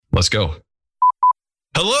Let's go.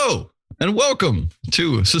 Hello and welcome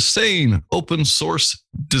to Sustain Open Source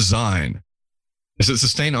Design. Is it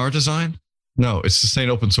Sustain Our Design? No, it's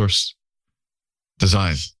Sustain Open Source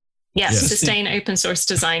Design. Yes, Sustain Open Source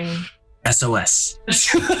Design. SOS.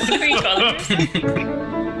 What do we call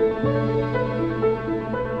it?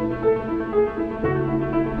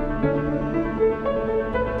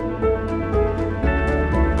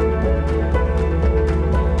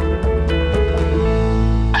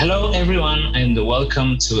 Hello, everyone, and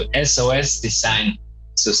welcome to SOS Design,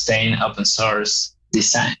 Sustain Open Source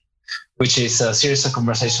Design, which is a series of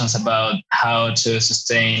conversations about how to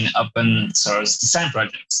sustain open source design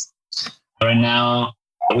projects. Right now,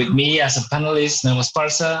 with me as a panelist, Memo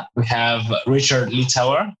Esparza, we have Richard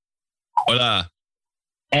Litauer. Hola.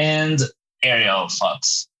 And Ariel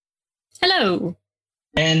Fox. Hello.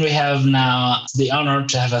 And we have now the honor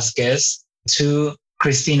to have as guest to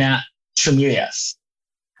Cristina Chumillas.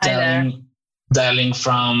 Dialing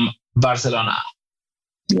from Barcelona.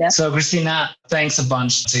 Yeah. So Cristina, thanks a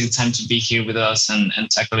bunch for taking time to be here with us and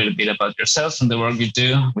talk a little bit about yourself and the work you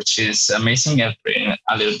do, which is amazing. I've written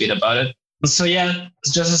a little bit about it. So yeah,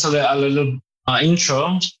 just as a little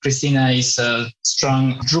intro, Cristina is a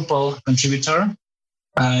strong Drupal contributor.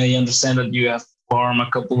 I understand that you have formed a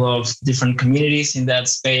couple of different communities in that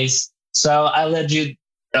space. So I'll let you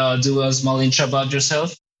do a small intro about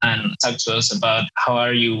yourself and talk to us about how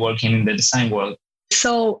are you working in the design world.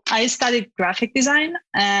 So I studied graphic design,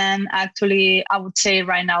 and actually I would say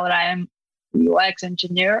right now that I am UX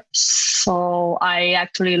engineer. So I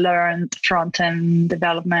actually learned front-end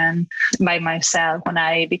development by myself when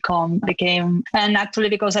I became, and actually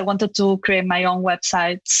because I wanted to create my own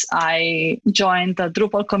websites, I joined the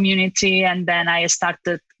Drupal community, and then I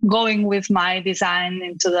started going with my design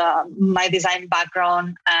into my design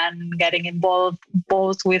background and getting involved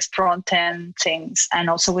both with front-end things and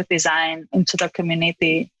also with design into the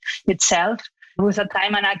community itself. With the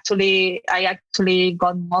time, and I actually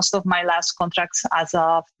got most of my last contracts as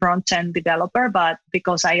a front-end developer, but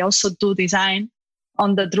because I also do design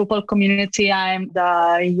on the Drupal community, I'm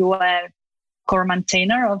the UX core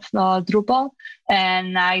maintainer of Drupal,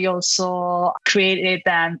 and I also created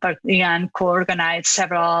and co-organized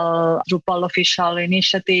several Drupal official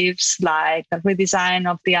initiatives like the redesign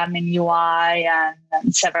of the admin UI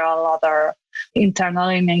and several other internal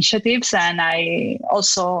initiatives. And I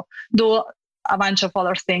also do a bunch of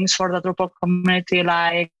other things for the Drupal community,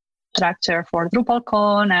 like structure for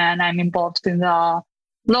DrupalCon, and I'm involved in the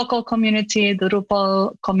local community, the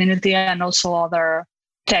Drupal community, and also other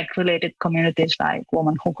tech-related communities like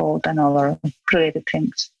Women Who Code and other related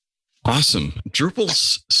things. Awesome.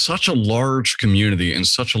 Drupal's such a large community and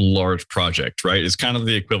such a large project, right? It's kind of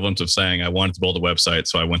the equivalent of saying, I wanted to build a website,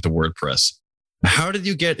 so I went to WordPress. How did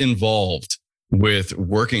you get involved with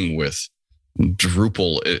working with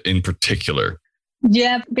Drupal in particular?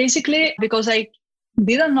 Yeah, basically because I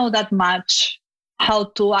didn't know that much how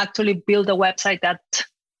to actually build a website that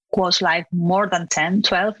was like more than 10,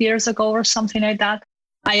 12 years ago or something like that.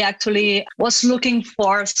 I actually was looking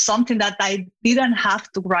for something that I didn't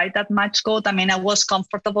have to write that much code. I mean, I was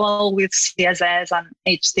comfortable with CSS and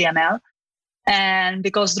HTML. And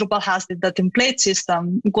because Drupal has the template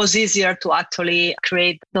system, it was easier to actually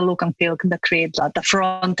create the look and feel, create the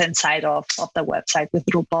front end side of the website with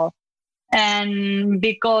Drupal. And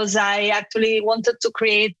because I actually wanted to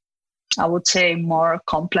create, I would say, more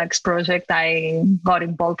complex project, I got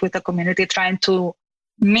involved with the community trying to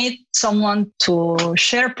meet someone to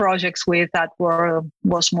share projects with that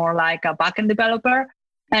was more like a backend developer.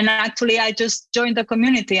 And actually, I just joined the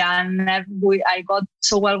community, and I got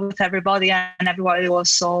so well with everybody, and everybody was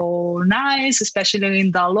so nice, especially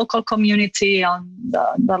in the local community, on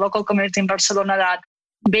the local community in Barcelona. That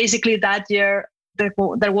basically that year there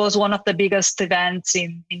was one of the biggest events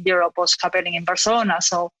in Europe was happening in Barcelona.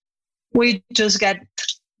 So we just get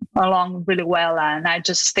along really well, and I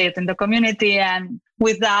just stayed in the community. And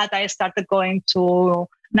with that, I started going to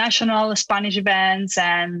national Spanish events,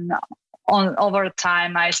 and over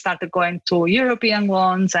time, I started going to European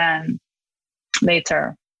ones and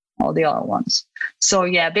later all the other ones. So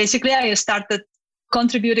yeah, basically I started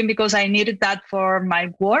contributing because I needed that for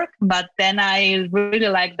my work, but then I really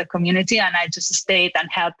liked the community and I just stayed and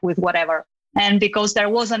helped with whatever. And because there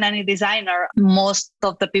wasn't any designer, most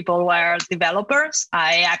of the people were developers.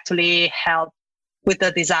 I actually helped with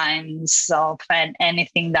the designs of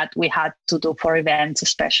anything that we had to do for events,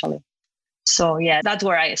 especially. So yeah, that's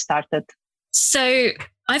where I started. So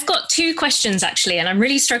I've got two questions actually, and I'm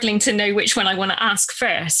really struggling to know which one I want to ask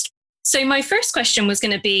first. So my first question was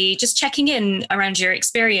going to be just checking in around your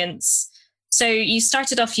experience So you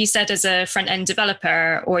started off, you said, as a front-end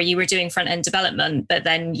developer, or you were doing front-end development, but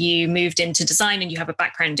then you moved into design and you have a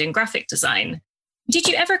background in graphic design. Did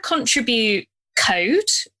you ever contribute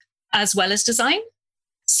code as well as design?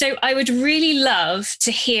 So I would really love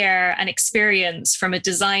to hear an experience from a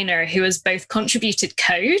designer who has both contributed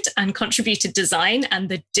code and contributed design, and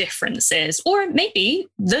the differences, or maybe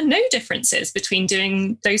the no differences between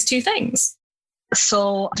doing those two things.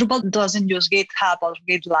 So Drupal doesn't use GitHub or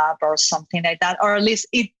GitLab or something like that, or at least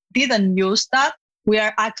it didn't use that. We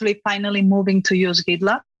are actually finally moving to use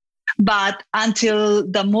GitLab. But until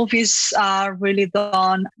the move is really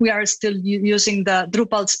done, we are still using the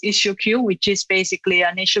Drupal's issue queue, which is basically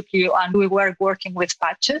an issue queue, and we were working with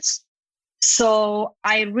patches. So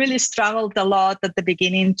I really struggled a lot at the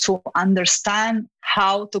beginning to understand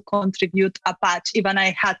how to contribute a patch. Even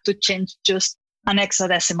I had to change just an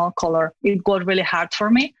hexadecimal color. It got really hard for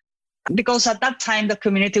me because at that time the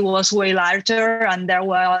community was way larger and there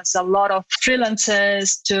was a lot of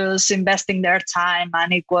freelancers just investing their time,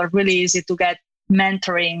 and it was really easy to get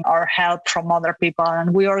mentoring or help from other people.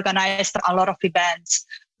 And we organized a lot of events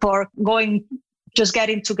for just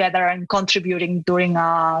getting together and contributing during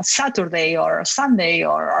a Saturday or a Sunday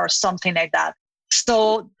or something like that.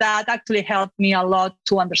 So that actually helped me a lot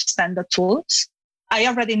to understand the tools. I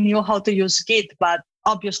already knew how to use Git, but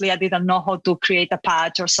obviously I didn't know how to create a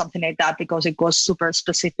patch or something like that because it was super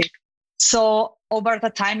specific. So over the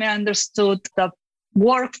time, I understood the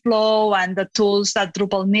workflow and the tools that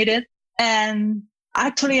Drupal needed. And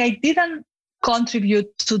actually, I didn't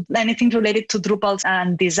contribute to anything related to Drupal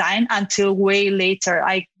and design until way later.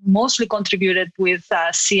 I mostly contributed with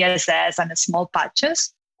CSS and small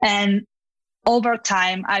patches. And over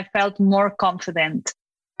time, I felt more confident.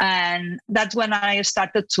 And that's when I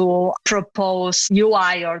started to propose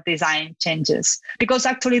UI or design changes, because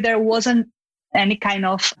actually there wasn't any kind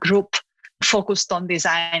of group focused on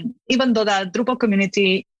design. Even though the Drupal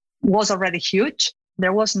community was already huge,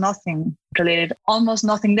 there was nothing related, almost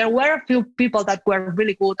nothing. There were a few people that were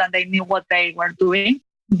really good and they knew what they were doing,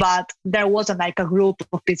 but there wasn't like a group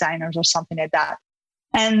of designers or something like that.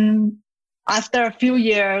 And after a few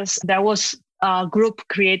years, there was a group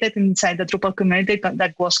created inside the Drupal community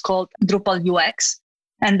that was called Drupal UX.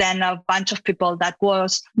 And then a bunch of people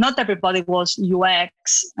not everybody was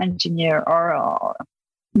UX engineer or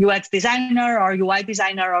UX designer or UI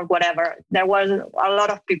designer or whatever. There was a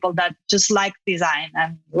lot of people that just liked design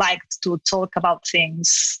and liked to talk about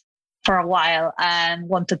things for a while and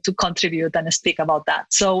wanted to contribute and speak about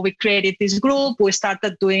that. So we created this group. We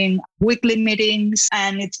started doing weekly meetings,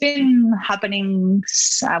 and it's been happening,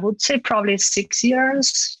 I would say probably 6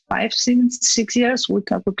 years, 6 years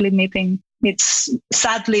with a weekly meeting.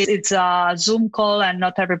 Sadly, it's a Zoom call and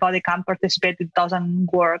not everybody can participate. It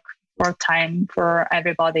doesn't work for time for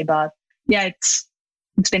everybody, but yeah, it's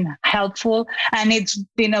been helpful, and it's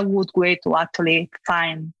been a good way to actually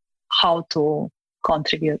find how to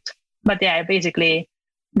contribute. But yeah, I basically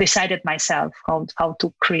decided myself how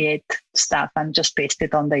to create stuff and just paste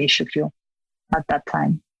it on the issue queue at that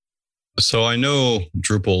time. So I know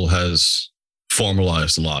Drupal has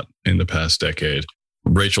formalized a lot in the past decade.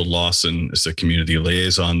 Rachel Lawson is the community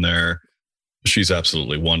liaison there. She's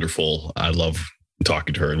absolutely wonderful. I love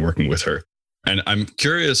talking to her and working with her. And I'm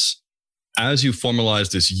curious, as you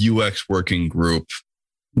formalize this UX working group,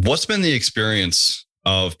 what's been the experience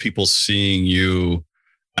of people seeing you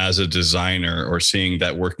as a designer or seeing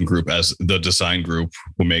that working group as the design group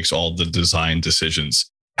who makes all the design decisions?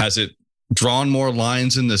 Has it drawn more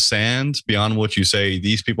lines in the sand beyond what you say,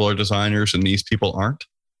 these people are designers and these people aren't?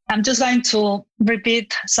 I'm just going to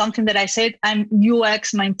repeat something that I said. I'm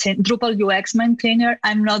Drupal UX maintainer.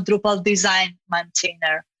 I'm not Drupal design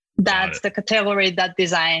maintainer. That's the category that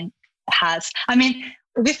design has. I mean,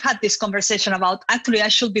 we've had this conversation about actually I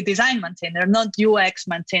should be design maintainer, not UX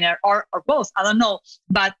maintainer, or both. I don't know.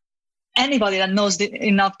 But anybody that knows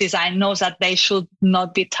enough design knows that they should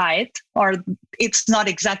not be tied, or it's not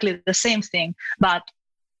exactly the same thing. But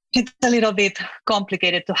it's a little bit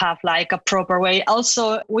complicated to have like a proper way.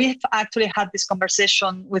 Also, we've actually had this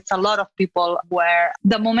conversation with a lot of people where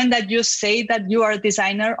the moment that you say that you are a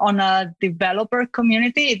designer on a developer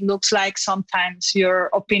community, it looks like sometimes your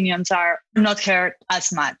opinions are not heard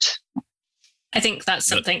as much. I think that's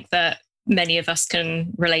something that many of us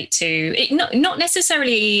can relate to. Not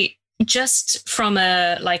necessarily just from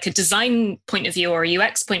a design point of view or a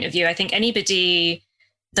UX point of view. I think anybody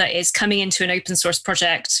that is coming into an open source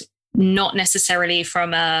project, not necessarily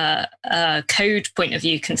from a code point of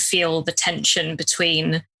view, can feel the tension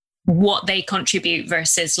between what they contribute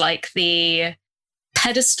versus like the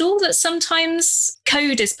pedestal that sometimes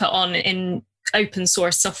code is put on in open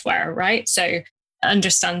source software, right? So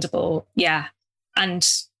understandable. Yeah. And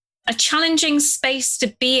a challenging space to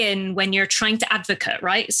be in when you're trying to advocate,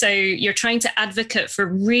 right? So you're trying to advocate for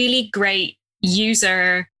really great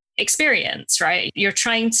user experience, right? You're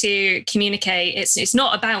trying to communicate. It's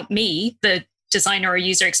not about me, the designer or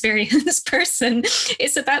user experience person.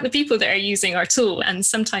 It's about the people that are using our tool. And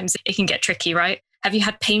sometimes it can get tricky, right? Have you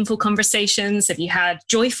had painful conversations? Have you had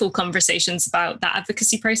joyful conversations about that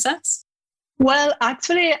advocacy process? Well,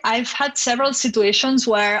 actually, I've had several situations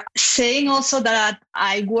where saying also that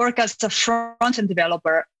I work as a front-end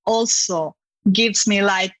developer also gives me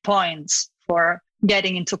like points for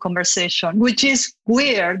getting into conversation, which is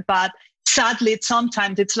weird, but sadly,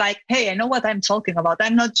 sometimes it's like, hey, I know what I'm talking about.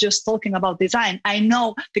 I'm not just talking about design. I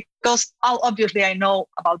know because obviously I know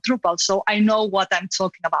about Drupal, so I know what I'm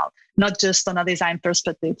talking about, not just on a design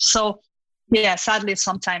perspective. So yeah, sadly,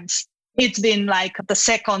 sometimes it's been like the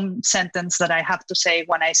second sentence that I have to say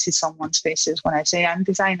when I see someone's faces, when I say I'm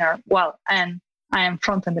designer, well, and I am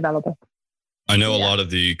front-end developer. I know a lot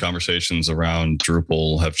of the conversations around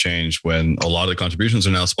Drupal have changed when a lot of the contributions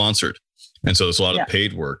are now sponsored. And so there's a lot of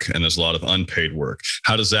paid work and there's a lot of unpaid work.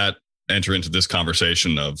 How does that enter into this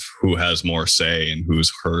conversation of who has more say and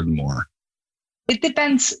who's heard more? It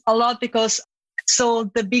depends a lot because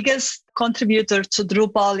so the biggest contributor to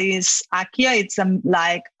Drupal is Akia. It's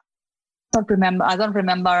like I don't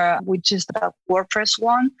remember which is the WordPress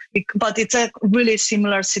one, but it's a really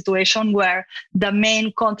similar situation where the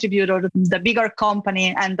main contributor, the bigger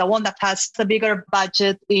company and the one that has the bigger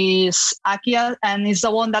budget is Akia, and is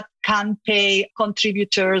the one that can pay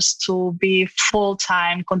contributors to be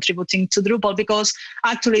full-time contributing to Drupal because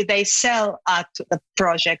actually they sell the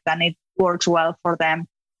project and it works well for them.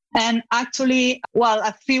 And actually, well,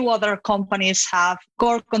 a few other companies have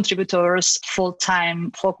core contributors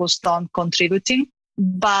full-time focused on contributing.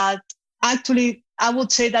 But actually, I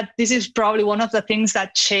would say that this is probably one of the things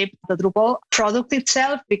that shaped the Drupal product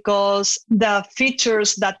itself because the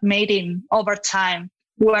features that made it over time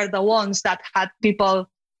were the ones that had people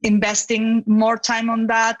investing more time on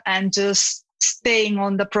that and just staying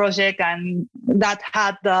on the project and that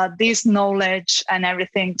had this knowledge and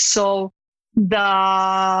everything. So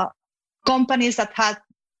the companies that had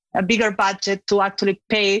a bigger budget to actually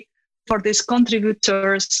pay for these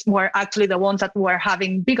contributors were actually the ones that were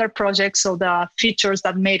having bigger projects. So the features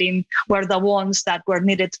that made in were the ones that were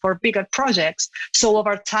needed for bigger projects. So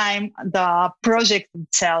over time, the project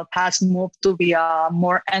itself has moved to be a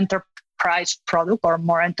more enterprise product or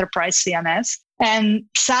more enterprise CMS. And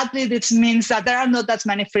sadly, this means that there are not as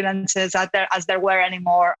many freelancers out there as there were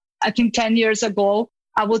anymore. I think 10 years ago,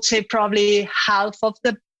 I would say probably half of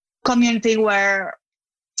the community were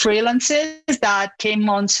freelancers that came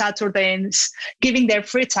on Saturdays, giving their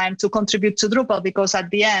free time to contribute to Drupal because at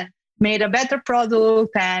the end made a better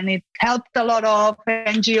product and it helped a lot of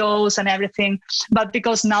NGOs and everything. But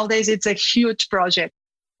because nowadays it's a huge project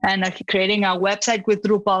and creating a website with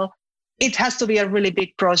Drupal, it has to be a really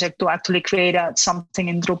big project to actually create something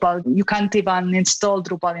in Drupal. You can't even install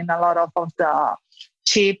Drupal in a lot of the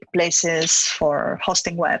cheap places for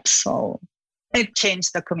hosting webs. So it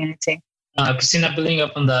changed the community. Christina, building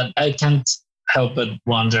up on that, I can't help but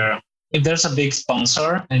wonder if there's a big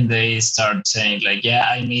sponsor and they start saying like, yeah,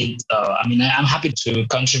 I'm happy to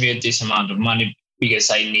contribute this amount of money because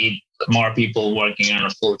I need more people working on a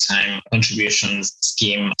full-time contribution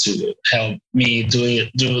scheme to help me do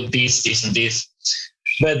this, and this.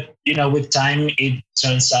 But, with time, it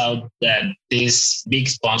turns out that this big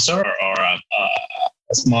sponsor or a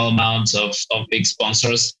small amount of big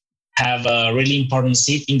sponsors have a really important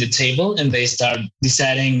seat in the table and they start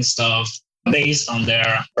deciding stuff based on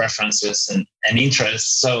their preferences and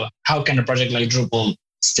interests. So how can a project like Drupal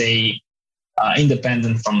stay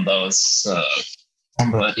independent from those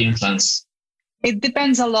from that influence? It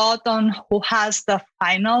depends a lot on who has the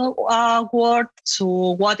final word to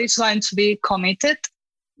what is going to be committed.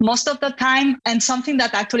 Most of the time, and something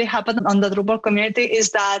that actually happened on the Drupal community is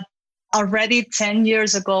that already 10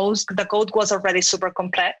 years ago, the code was already super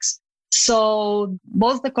complex. So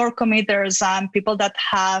both the core committers and people that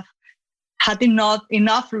have had enough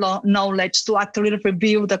knowledge to actually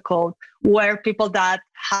review the code were people that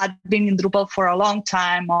had been in Drupal for a long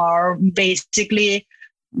time, or basically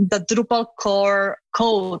the Drupal core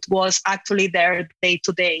code was actually there day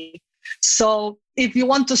to day. So if you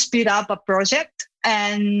want to speed up a project,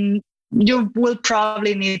 and you will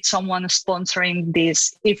probably need someone sponsoring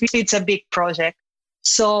this if it's a big project.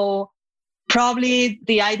 So probably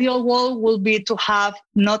the ideal world will be to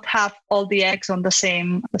not have all the eggs on the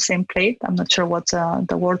same plate. I'm not sure what's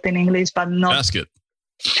the word in English, but not basket.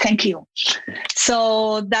 Thank you.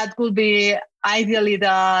 So that will be ideally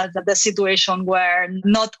the situation where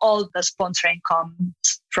not all the sponsoring comes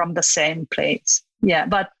from the same place. Yeah,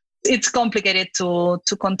 but it's complicated to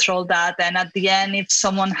control that. And at the end, if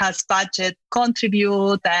someone has budget,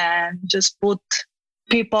 contribute and just put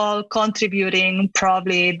people contributing,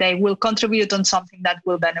 probably they will contribute on something that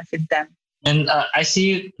will benefit them. And I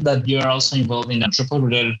see that you're also involved in a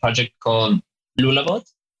Drupal-related project called Lullabot,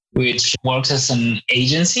 which works as an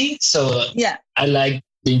agency. So yeah, I like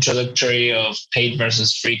the introductory of paid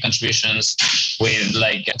versus free contributions with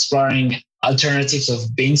like exploring alternatives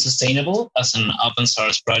of being sustainable as an open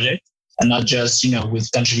source project and not just,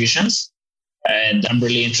 with contributions. And I'm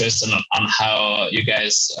really interested on how you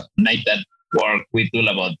guys make that work with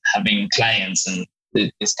Lullabot, having clients and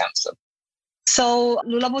this kind of stuff. So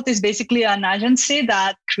Lullabot is basically an agency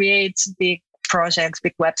that creates big projects,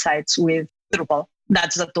 big websites with Drupal.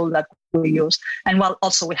 That's the tool that we use. And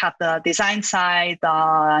also we have the design side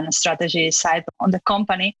and strategy side on the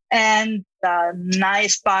company. And the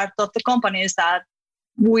nice part of the company is that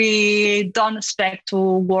we don't expect to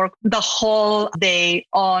work the whole day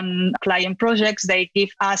on client projects. They give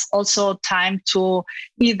us also time to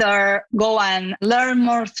either go and learn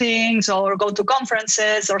more things or go to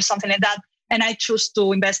conferences or something like that. And I choose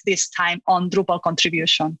to invest this time on Drupal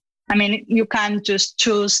contribution. I mean, you can just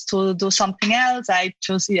choose to do something else. I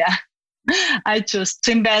choose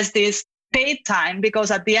to invest this paid time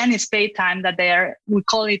because at the end it's paid time that we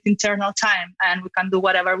call it internal time, and we can do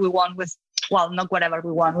whatever we want not whatever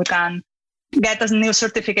we want. We can get a new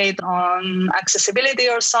certificate on accessibility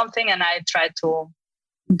or something, and I try to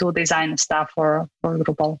do design stuff for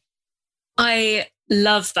Drupal. I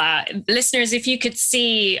love that. Listeners, if you could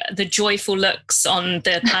see the joyful looks on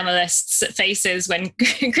the panelists' faces when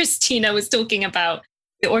Christina was talking about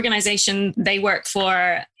the organization they work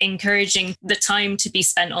for, encouraging the time to be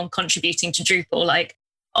spent on contributing to Drupal. Like,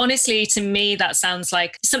 honestly, to me, that sounds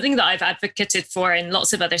like something that I've advocated for in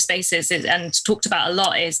lots of other spaces and talked about a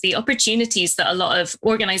lot is the opportunities that a lot of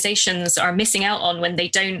organizations are missing out on when they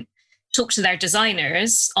don't talk to their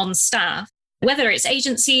designers on staff, whether it's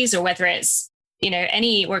agencies or whether it's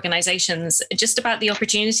any organizations, just about the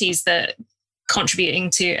opportunities that contributing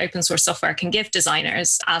to open source software can give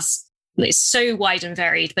designers, as it's so wide and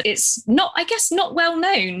varied, but it's not well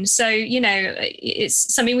known. So,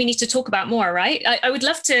 it's something we need to talk about more, right? I would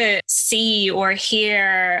love to see or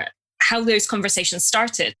hear how those conversations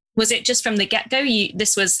started. Was it just from the get-go?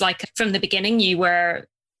 This was like from the beginning, you were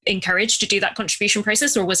encouraged to do that contribution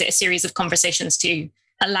process, or was it a series of conversations to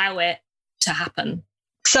allow it to happen?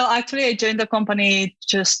 So actually, I joined the company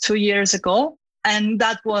just 2 years ago. And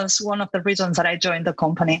that was one of the reasons that I joined the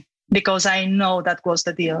company, because I know that was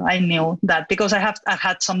the deal. I knew that because I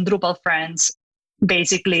had some Drupal friends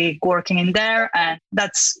basically working in there. And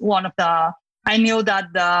that's I knew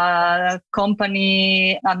that the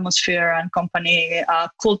company atmosphere and company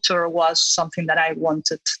culture was something that I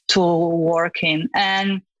wanted to work in.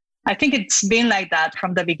 And I think it's been like that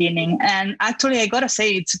from the beginning. And actually, I got to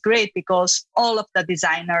say, it's great because all of the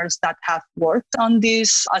designers that have worked on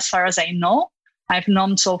this, as far as I've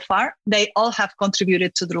known so far, they all have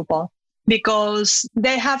contributed to Drupal because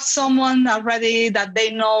they have someone already that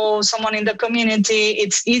they know, someone in the community.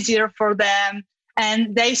 It's easier for them.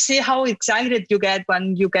 And they see how excited you get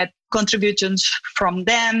when you get contributions from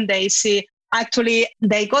them. They see, actually,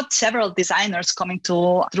 they got several designers coming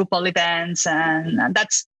to Drupal events, and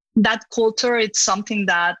that culture, it's something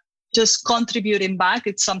that just contributing back.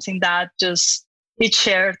 It's something that just it's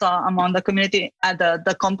shared among the community,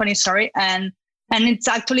 the company, and it's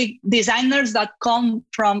actually designers that come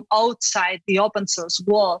from outside the open source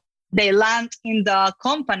world. They land in the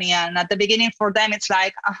company, and at the beginning for them, it's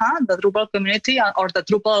like, the Drupal community or the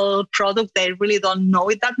Drupal product, they really don't know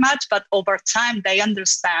it that much, but over time they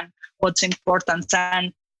understand what's important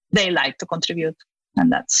and they like to contribute.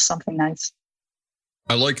 And that's something nice.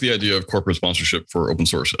 I like the idea of corporate sponsorship for open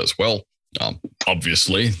source as well.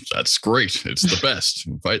 Obviously, that's great. It's the best,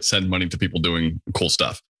 right? Send money to people doing cool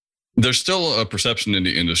stuff. There's still a perception in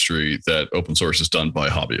the industry that open source is done by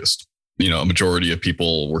hobbyists. A majority of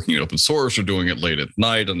people working in open source are doing it late at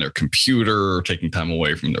night on their computer, taking time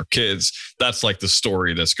away from their kids. That's like the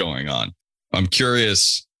story that's going on. I'm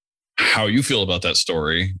curious how you feel about that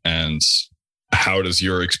story, and how does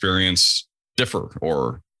your experience differ,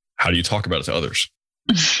 or how do you talk about it to others?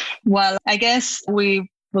 Well, I guess we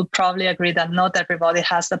will probably agree that not everybody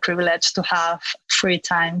has the privilege to have free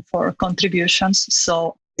time for contributions.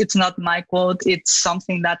 So it's not my quote. It's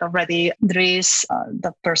something that already Dries,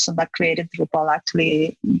 the person that created Drupal,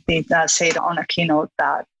 actually did say on a keynote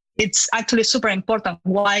that it's actually super important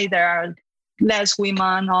why there are less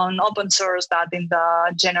women on open source than in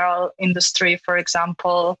the general industry, for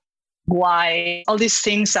example, why all these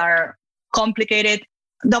things are complicated.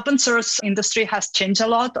 The open source industry has changed a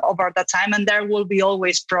lot over the time, and there will be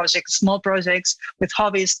always projects, small projects with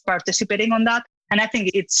hobbyists participating on that. And I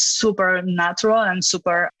think it's super natural and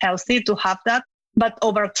super healthy to have that. But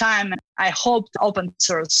over time, I hope open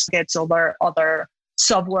source gets over other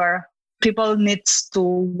software. People need to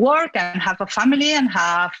work and have a family and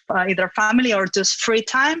have either family or just free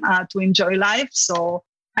time to enjoy life. So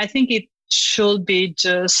I think it should be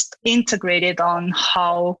just integrated on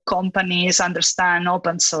how companies understand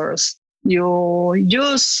open source. You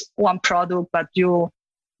use one product, but you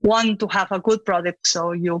want to have a good product,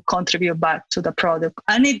 so you contribute back to the product.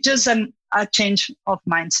 And it's just a change of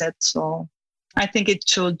mindset. So I think it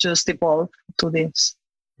should just evolve to this.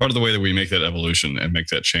 Part of the way that we make that evolution and make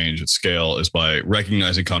that change at scale is by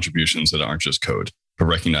recognizing contributions that aren't just code, but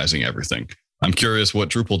recognizing everything. I'm curious what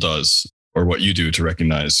Drupal does or what you do to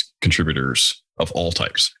recognize contributors of all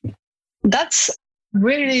types. That's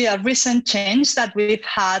really a recent change that we've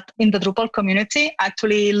had in the Drupal community.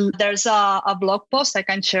 Actually, there's a blog post. I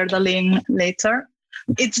can share the link later.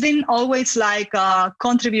 It's been always like a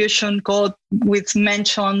contribution code with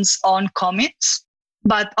mentions on commits.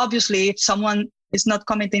 But obviously, if someone is not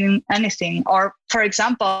committing anything, or for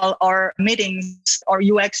example, our meetings or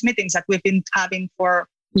UX meetings that we've been having for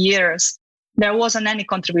years, there wasn't any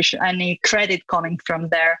contribution, any credit coming from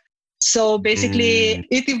there. So basically,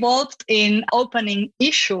 it evolved in opening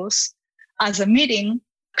issues as a meeting,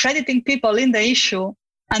 crediting people in the issue,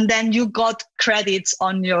 and then you got credits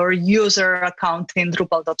on your user account in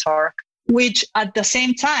Drupal.org, which at the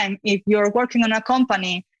same time, if you're working on a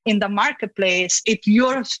company in the marketplace, if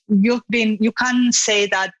you can say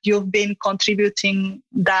that you've been contributing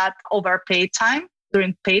that over paid time,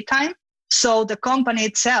 during paid time. So the company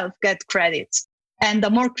itself gets credits. And the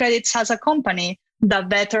more credits has a company, a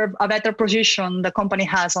better position the company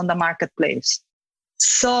has on the marketplace.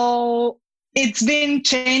 So it's been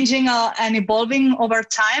changing and evolving over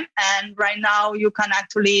time. And right now you can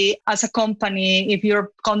actually, as a company, if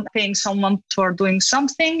you're paying someone for doing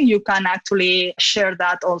something, you can actually share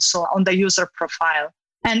that also on the user profile.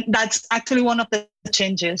 And that's actually one of the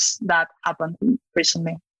changes that happened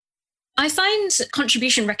recently. I find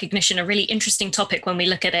contribution recognition a really interesting topic when we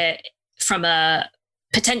look at it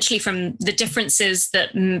potentially from the differences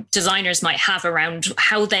that designers might have around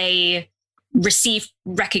how they receive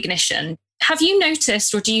recognition. Have you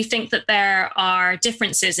noticed, or do you think that there are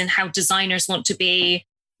differences in how designers want to be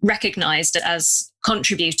recognized as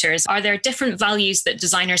contributors? Are there different values that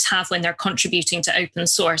designers have when they're contributing to open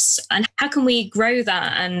source? And how can we grow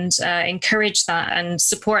that and encourage that and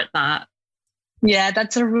support that? Yeah,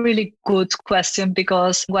 that's a really good question,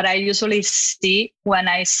 because what I usually see when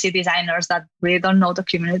I see designers that really don't know the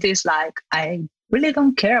community is like, I really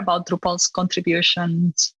don't care about Drupal's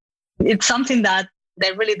contributions. It's something that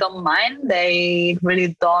they really don't mind. They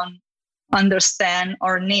really don't understand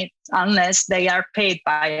or need unless they are paid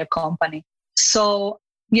by a company. So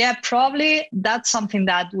yeah, probably that's something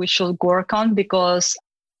that we should work on, because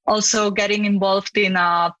also getting involved in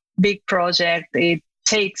a big project, it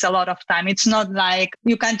takes a lot of time. It's not like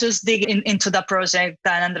you can just dig into the project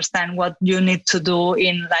and understand what you need to do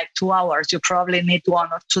in like 2 hours. You probably need 1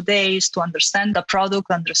 or 2 days to understand the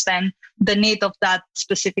product, understand the need of that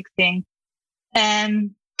specific thing.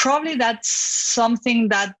 And probably that's something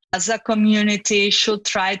that as a community should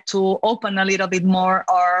try to open a little bit more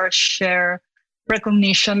or share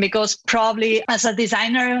recognition, because probably as a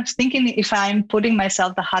designer, thinking if I'm putting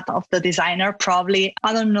myself the hat of the designer, probably,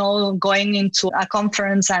 I don't know, going into a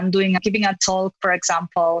conference and giving a talk, for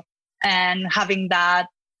example, and having that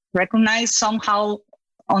recognized somehow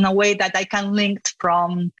on a way that I can link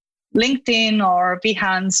from LinkedIn or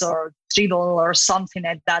Behance or Dribbble or something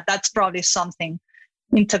like that. That's probably something.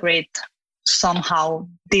 Integrate somehow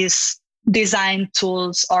these design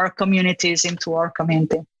tools or communities into our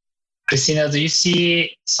community. Christina, do you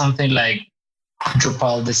see something like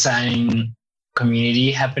Drupal design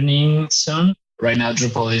community happening soon? Right now,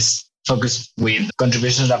 Drupal is focused with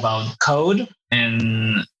contributions about code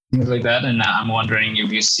and things like that. And I'm wondering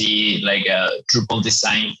if you see like a Drupal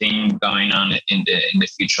design thing going on in the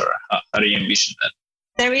future. How do you envision that?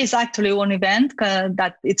 There is actually one event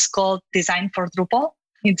that it's called Design for Drupal.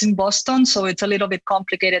 It's in Boston, so it's a little bit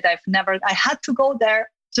complicated. I had to go there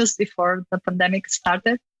just before the pandemic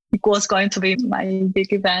started. It was going to be my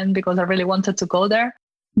big event because I really wanted to go there.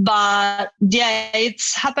 But yeah,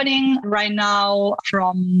 it's happening right now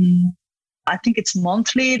from I think it's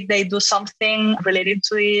monthly. They do something related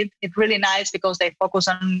to it. It's really nice because they focus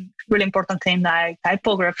on really important things like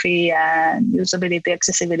typography and usability,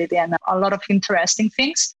 accessibility, and a lot of interesting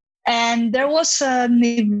things. And there was an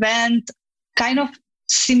event kind of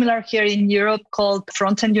similar here in Europe called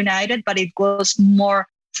Frontend United, but it was more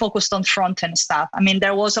focused on front-end stuff. I mean,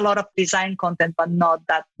 there was a lot of design content, but not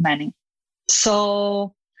that many.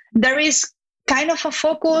 So there is kind of a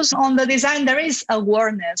focus on the design. There is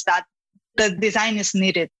awareness that the design is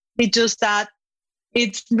needed. It's just that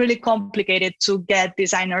it's really complicated to get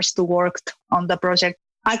designers to work on the project.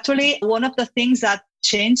 Actually, one of the things that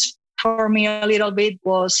changed for me a little bit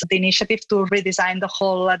was the initiative to redesign the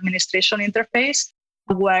whole administration interface,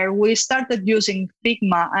 where we started using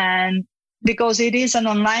Figma. And because it is an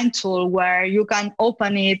online tool where you can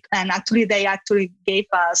open it, and actually they actually gave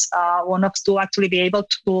us one of to actually be able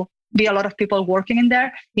to be a lot of people working in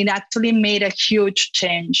there. It actually made a huge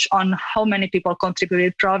change on how many people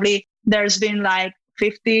contributed. Probably there's been like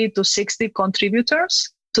 50 to 60 contributors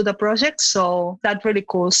to the project. So that's really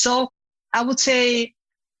cool. So I would say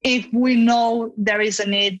if we know there is a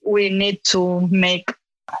need, we need to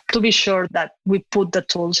be sure that we put the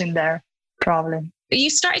tools in there, probably. You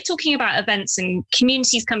started talking about events and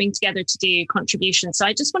communities coming together to do contributions. So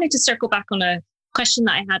I just wanted to circle back on a question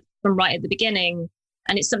that I had from right at the beginning.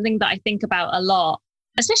 And it's something that I think about a lot,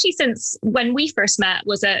 especially since when we first met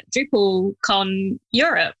was at DrupalCon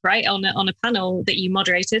Europe, right? On a panel that you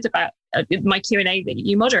moderated about my Q&A that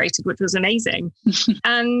you moderated, which was amazing.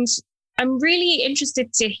 And I'm really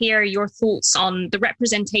interested to hear your thoughts on the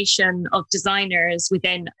representation of designers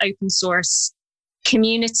within open source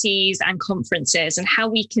communities and conferences and how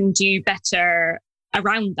we can do better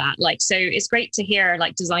around that. Like, so it's great to hear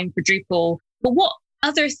like Design for Drupal, but what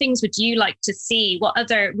other things would you like to see? What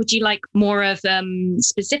other, would you like more of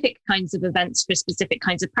specific kinds of events for specific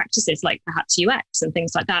kinds of practices, like perhaps UX and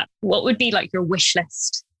things like that? What would be like your wish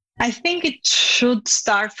list? I think it should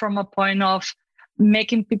start from a point of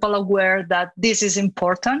making people aware that this is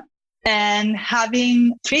important and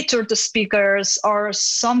having featured speakers or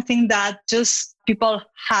something that just people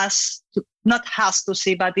not has to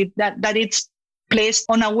see, but that it's placed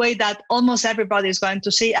on a way that almost everybody is going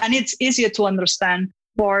to see, and it's easier to understand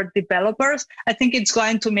for developers. I think it's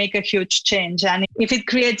going to make a huge change. And if it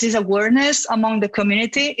creates this awareness among the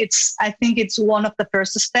community, I think it's one of the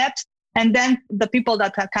first steps. And then the people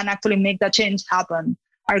that can actually make that change happen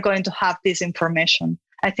are going to have this information.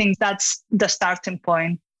 I think that's the starting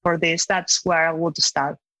point for this. That's where I would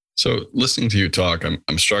start. So listening to you talk,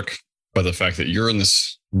 I'm struck by the fact that you're in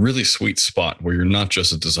this really sweet spot where you're not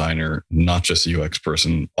just a designer, not just a UX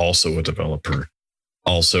person, also a developer,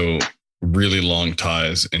 also really long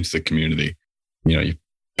ties into the community. You know, you've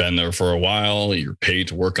been there for a while, you're paid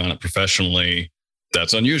to work on it professionally.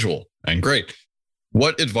 That's unusual and great.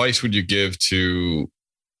 What advice would you give to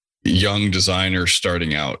young designers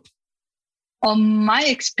starting out? On my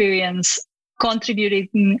experience,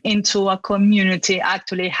 contributing into a community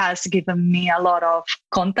actually has given me a lot of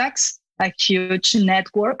contacts, a huge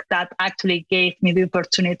network that actually gave me the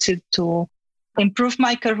opportunity to improve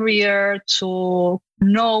my career, to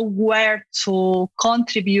know where to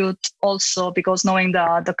contribute also, because knowing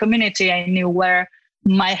the community, I knew where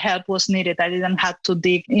my help was needed. I didn't have to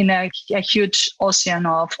dig in a huge ocean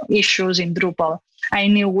of issues in Drupal. I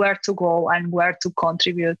knew where to go and where to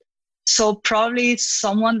contribute. So probably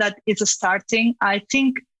someone that is starting, I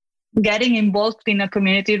think getting involved in a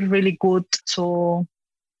community is really good to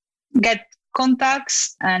get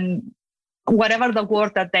contacts, and whatever the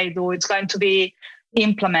work that they do, it's going to be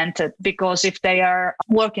implemented, because if they are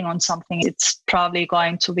working on something, it's probably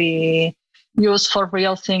going to be used for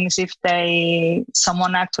real things if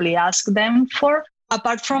someone actually asks them for.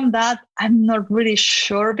 Apart from that, I'm not really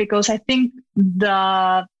sure, because I think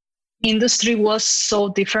the industry was so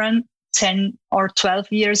different 10 or 12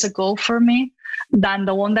 years ago for me than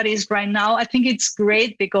the one that is right now. I think it's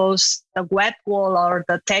great because the web wall or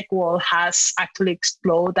the tech wall has actually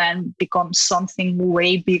exploded and become something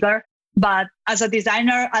way bigger. But as a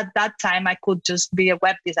designer at that time, I could just be a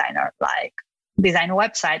web designer, like design a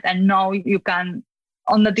website. And now you can,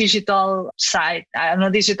 on the digital side, on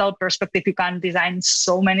a digital perspective, you can design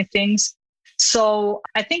so many things. So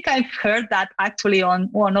I think I've heard that actually on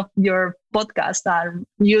one of your podcasts,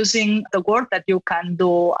 using the work that you can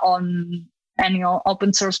do on any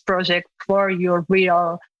open source project for your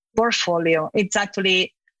real portfolio. It's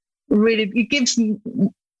actually really, it gives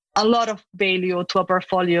a lot of value to a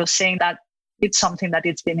portfolio, saying that it's something that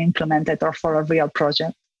it's been implemented or for a real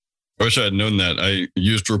project. I wish I had known that. I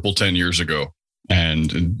used Drupal 10 years ago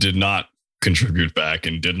and did not contribute back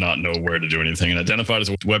and did not know where to do anything and identified as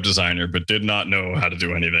a web designer, but did not know how to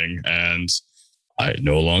do anything. And I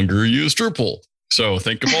no longer use Drupal. So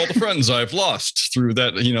think of all the friends I've lost through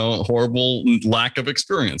that, horrible lack of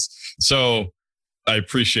experience. So I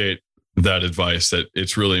appreciate that advice that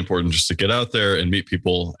it's really important just to get out there and meet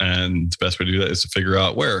people. And the best way to do that is to figure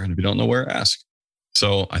out where. And if you don't know where, ask.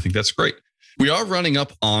 So I think that's great. We are running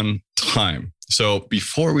up on time. So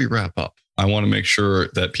before we wrap up, I want to make sure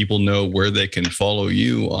that people know where they can follow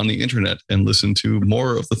you on the internet and listen to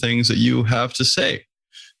more of the things that you have to say.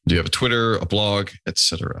 Do you have a Twitter, a blog,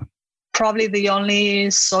 etc.? Probably the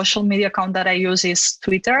only social media account that I use is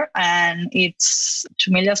Twitter, and it's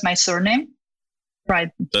Chumillas, my surname.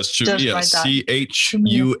 Right. That's Chumillas,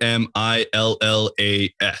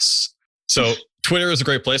 Chumillas. So Twitter is a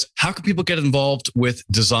great place. How can people get involved with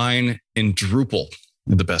design in Drupal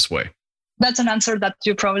in the best way? That's an answer that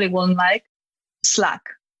you probably won't like. Slack.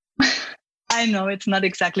 I know it's not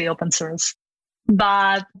exactly open source,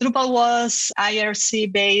 but Drupal was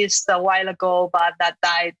IRC based a while ago, but that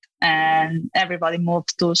died and everybody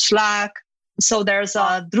moved to Slack. So there's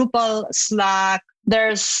a Drupal Slack.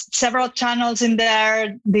 There's several channels in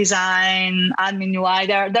there, design, admin UI.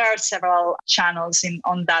 There are several channels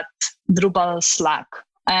on that Drupal Slack,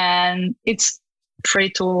 and it's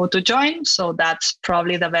free to join. So that's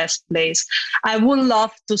probably the best place. I would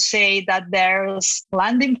love to say that there's a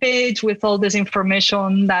landing page with all this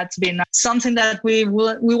information. That's been something that we've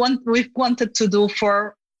wanted to do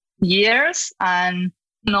for years, and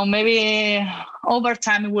maybe over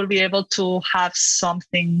time we will be able to have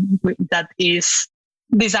something that is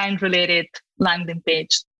design related landing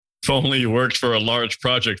page. If only you worked for a large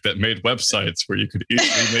project that made websites where you could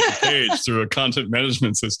easily make a page through a content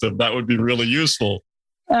management system. That would be really useful.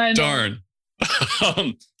 Darn.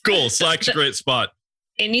 Cool. Slack's a great spot.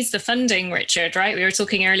 It needs the funding, Richard, right? We were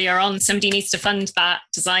talking earlier on. Somebody needs to fund that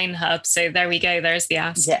design hub. So there we go. There's the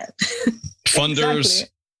ask. Yeah. Funders, exactly.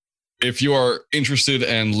 If you are interested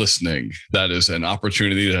and listening, that is an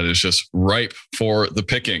opportunity that is just ripe for the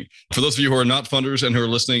picking. For those of you who are not funders and who are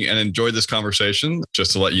listening and enjoyed this conversation,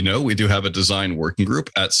 just to let you know, we do have a design working group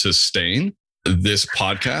at Sustain. This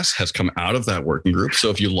podcast has come out of that working group. So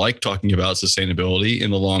if you like talking about sustainability in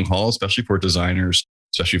the long haul, especially for designers,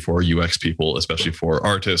 especially for UX people, especially for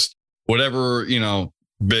artists, whatever,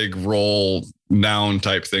 big role noun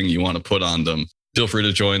type thing you want to put on them, feel free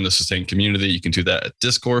to join the Sustain community. You can do that at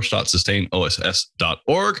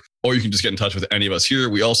discourse.sustainoss.org, or you can just get in touch with any of us here.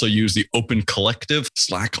 We also use the Open Collective,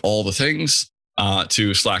 Slack all the things,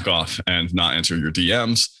 to slack off and not answer your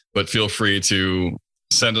DMs. But feel free to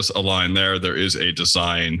send us a line there. There is a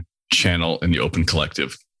design channel in the Open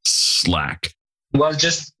Collective Slack. Well,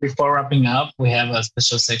 just before wrapping up, we have a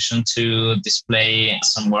special section to display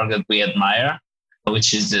some work that we admire,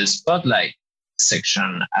 which is the Spotlight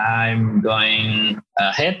section. I'm going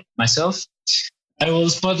ahead myself. I will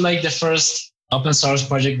spotlight the first open source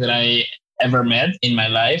project that I ever met in my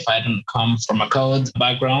life. I don't come from a code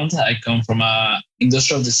background. I come from a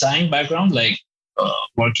industrial design background, like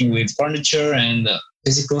working with furniture and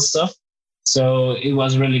physical stuff. So it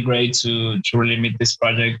was really great to really meet this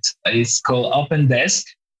project. It's called Open Desk.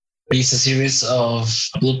 It's a series of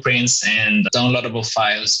blueprints and downloadable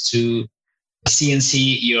files to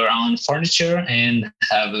CNC your own furniture and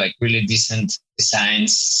have like really decent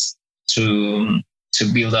designs to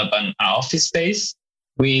build up an office space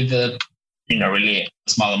with a really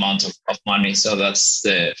small amount of money. So that's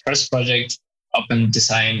the first project, Open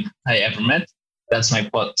Design, I ever met. That's my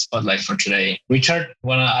spotlight for today. Richard,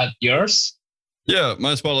 want to add yours? Yeah,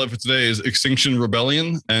 my spotlight for today is Extinction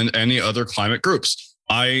Rebellion and any other climate groups.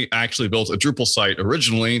 I actually built a Drupal site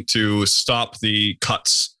originally to stop the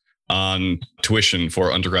cuts on tuition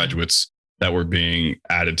for undergraduates that were being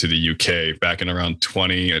added to the UK back in around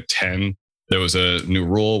 2010. There was a new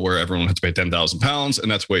rule where everyone had to pay £10,000,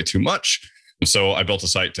 and that's way too much. And so I built a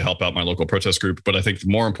site to help out my local protest group. But I think the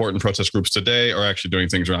more important protest groups today are actually doing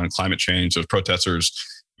things around climate change. There's protesters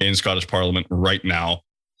in Scottish Parliament right now.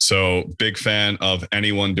 So big fan of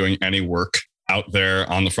anyone doing any work out there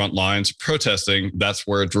on the front lines protesting. That's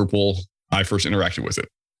where Drupal, I first interacted with it.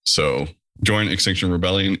 So join Extinction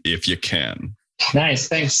Rebellion if you can. Nice.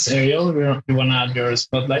 Thanks, Ariel. You want to add your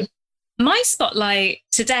spotlight? My spotlight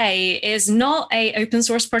today is not an open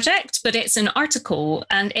source project, but it's an article.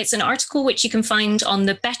 And it's an article which you can find on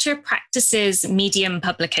the Better Practices Medium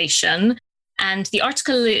publication. And the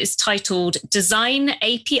article is titled Design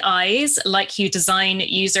APIs Like You Design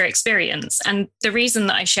User Experience. And the reason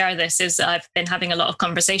that I share this is I've been having a lot of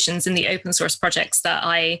conversations in the open source projects that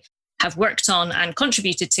I have worked on and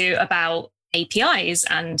contributed to about APIs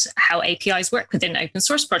and how APIs work within open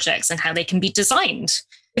source projects and how they can be designed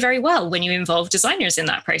very well when you involve designers in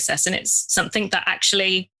that process. And it's something that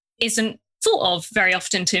actually isn't thought of very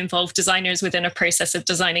often, to involve designers within a process of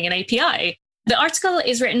designing an API. The article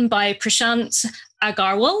is written by Prashant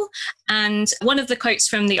Agarwal, and one of the quotes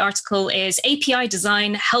from the article is, "API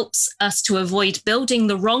design helps us to avoid building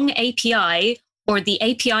the wrong API or the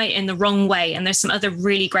API in the wrong way." And there's some other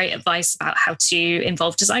really great advice about how to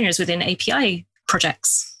involve designers within API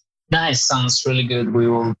projects. Nice. Sounds really good. We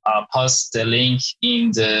will post the link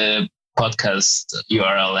in the podcast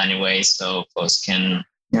URL anyway, so folks can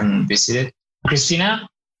visit it. Christina,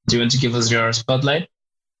 do you want to give us your spotlight?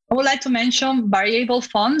 I would like to mention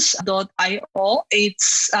variablefonts.io.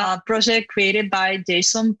 It's a project created by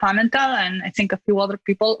Jason Pimentel and I think a few other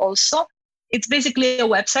people also. It's basically a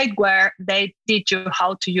website where they teach you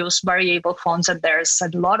how to use variable fonts, and there's a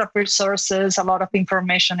lot of resources, a lot of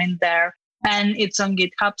information in there. And it's on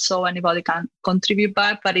GitHub, so anybody can contribute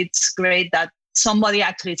back. But it's great that somebody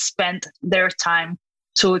actually spent their time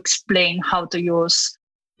to explain how to use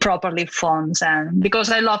properly fonts, and because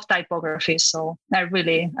I love typography, so I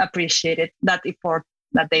really appreciated that effort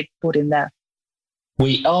that they put in there.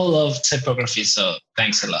 We all love typography, so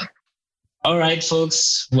thanks a lot. All right,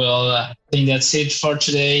 folks. Well, I think that's it for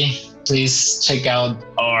today. Please check out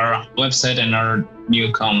our website and our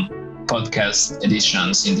Newcom podcast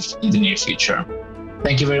editions in the near future.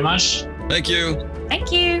 Thank you very much. Thank you.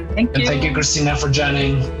 Thank you. Thank you. And thank you, Christina, for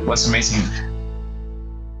joining. It was amazing.